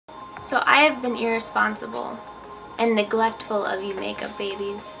So I have been irresponsible and neglectful of you makeup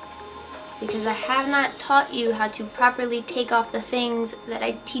babies because I have not taught you how to properly take off the things that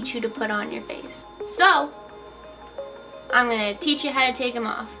I teach you to put on your face. So I'm gonna teach you how to take them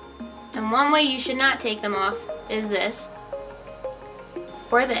off. And one way you should not take them off is this.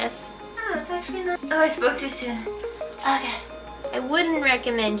 Or this. Oh, it's actually not. Oh, I spoke too soon. Okay. I wouldn't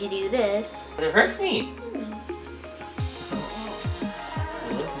recommend you do this. It hurts me.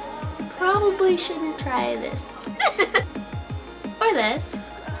 Probably shouldn't try this. Or this.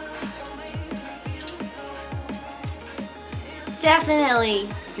 Definitely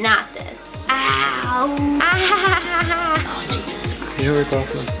not this. Ow! Ah. Oh, Jesus Christ. You ever thought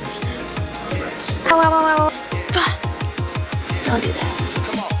this? Ow, ow, ow, ow. Don't do that.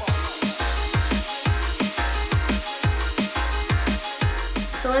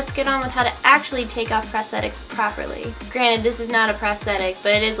 So let's get on with how to actually take off prosthetics properly. Granted, this is not a prosthetic,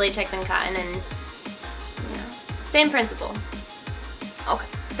 but it is latex and cotton and, you know, same principle. Okay.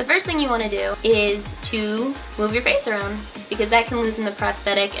 The first thing you want to do is to move your face around because that can loosen the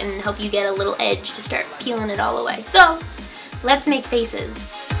prosthetic and help you get a little edge to start peeling it all away. So, let's make faces.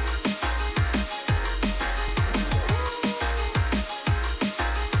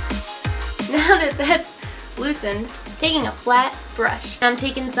 Now that that's loosened, taking a flat brush. I'm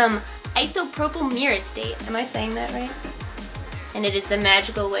taking some Isopropyl myristate. Am I saying that right? And it is the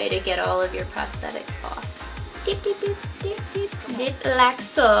magical way to get all of your prosthetics off. Dip, dip, dip, dip, dip, dip, like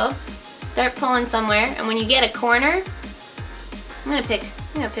so. Start pulling somewhere, and when you get a corner, I'm gonna pick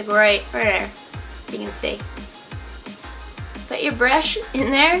right there, so you can see. Put your brush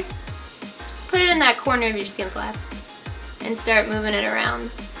in there. Just put it in that corner of your skin flap, and start moving it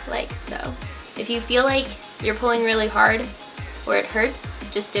around like so. If you feel like you're pulling really hard or it hurts,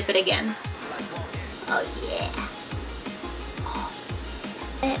 just dip it again. Oh yeah. Oh.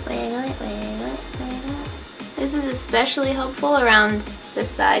 Wiggle it, wiggle it, wiggle it. This is especially helpful around the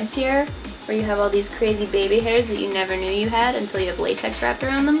sides here, where you have all these crazy baby hairs that you never knew you had until you have latex wrapped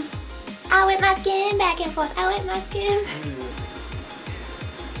around them. I whip my skin back and forth, I whip my skin.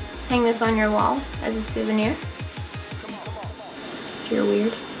 Hang this on your wall as a souvenir. If you're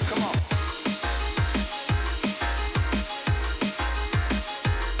weird.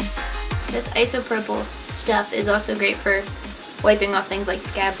 This isopropyl stuff is also great for wiping off things like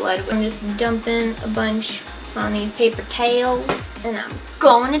scab blood. I'm just dumping a bunch on these paper towels and I'm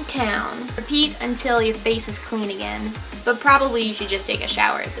going to town. Repeat until your face is clean again. But probably you should just take a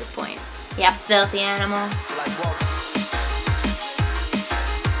shower at this point. Yeah, filthy animal.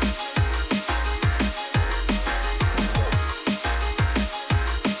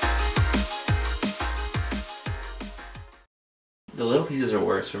 The little pieces are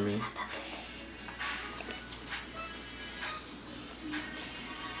worse for me.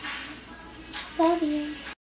 Love you.